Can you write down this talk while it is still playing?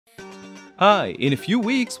Hi, in a few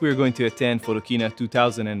weeks we're going to attend Photokina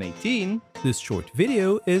 2018. This short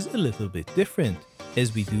video is a little bit different.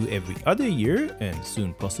 As we do every other year, and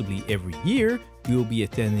soon possibly every year, we will be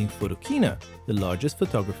attending Photokina, the largest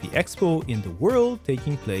photography expo in the world,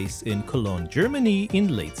 taking place in Cologne, Germany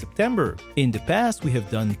in late September. In the past, we have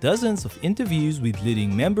done dozens of interviews with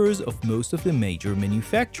leading members of most of the major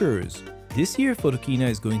manufacturers. This year, Photokina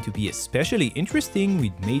is going to be especially interesting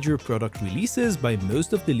with major product releases by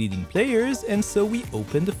most of the leading players, and so we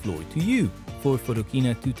open the floor to you. For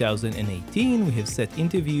Photokina 2018, we have set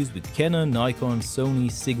interviews with Canon, Nikon, Sony,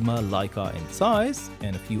 Sigma, Leica and Zeiss,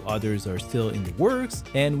 and a few others are still in the works,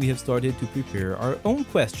 and we have started to prepare our own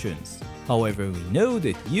questions. However, we know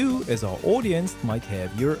that you, as our audience, might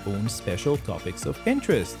have your own special topics of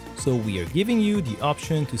interest, so we are giving you the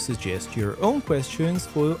option to suggest your own questions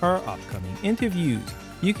for our upcoming interviews.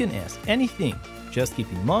 You can ask anything. Just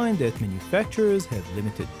keep in mind that manufacturers have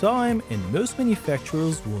limited time and most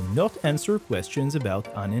manufacturers will not answer questions about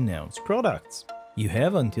unannounced products. You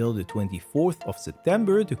have until the 24th of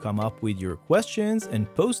September to come up with your questions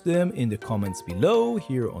and post them in the comments below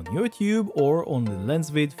here on YouTube or on the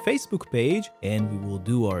Lensvid Facebook page, and we will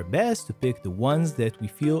do our best to pick the ones that we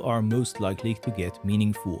feel are most likely to get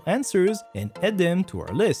meaningful answers and add them to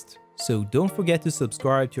our list. So don't forget to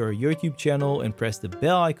subscribe to our YouTube channel and press the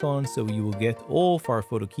bell icon so you will get all of our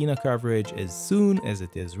Photokina coverage as soon as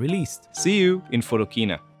it is released. See you in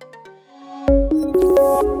Photokina.